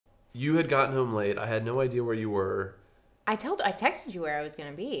You had gotten home late. I had no idea where you were. I texted you where I was going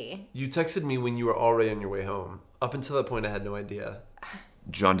to be. You texted me when you were already on your way home. Up until that point, I had no idea.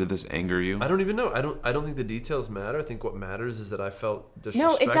 John, did this anger you? I don't even know. I don't think the details matter. I think what matters is that I felt disrespected.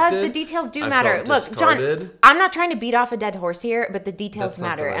 No, it does. The details do matter. Look, John, I'm not trying to beat off a dead horse here, but the details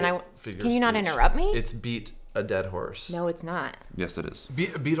matter. Can you not interrupt me? It's beat a dead horse. No, it's not. Yes, it is.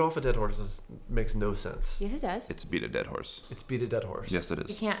 Beat off a dead horse makes no sense. Yes, it does. It's beat a dead horse. It's beat a dead horse. Yes, it is.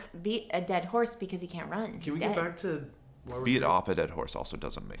 You can't beat a dead horse because he can't run. Can we get back to... Beat off a dead horse also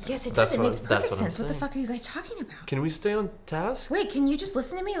doesn't make sense. Yes, it does. It makes perfect sense. What the fuck are you guys talking about? Can we stay on task? Wait, can you just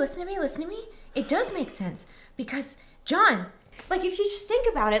listen to me? Listen to me? Listen to me? It does make sense. Because, John, like, if you just think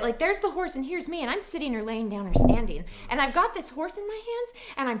about it, like, there's the horse and here's me, and I'm sitting or laying down or standing, and I've got this horse in my hands,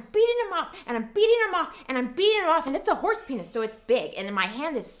 and I'm beating him off, and I'm beating him off, and I'm beating him off, and it's a horse penis, so it's big, and my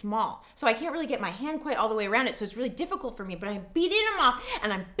hand is small, so I can't really get my hand quite all the way around it, so it's really difficult for me, but I'm beating him off,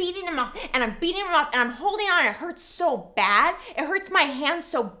 and I'm beating him off, and I'm beating him off, and I'm holding on, and it hurts so bad. It hurts my hand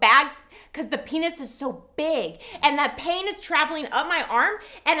so bad because the penis is so big, and that pain is traveling up my arm,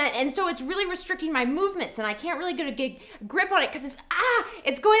 and so it's really restricting my movements, and I can't really get a good grip on it because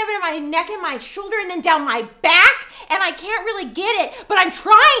it's going up into my neck and my shoulder and then down my back, and I can't really get it, but I'm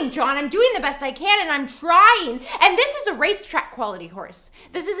trying, John. I'm doing the best I can, and I'm trying, and this is a racetrack quality horse.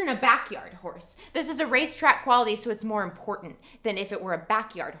 This isn't a backyard horse. This is a racetrack quality, so it's more important than if it were a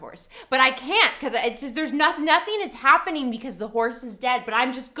backyard horse, but I can't because it's just, nothing is happening because the horse is dead, but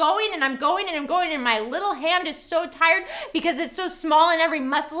I'm just going, and I'm going, and I'm going, and my little hand is so tired because it's so small and every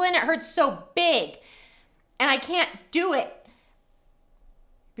muscle in it hurts so big, and I can't do it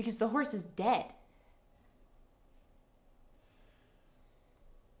because the horse is dead.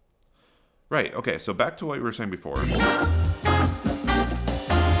 Right, okay, so back to what you were saying before.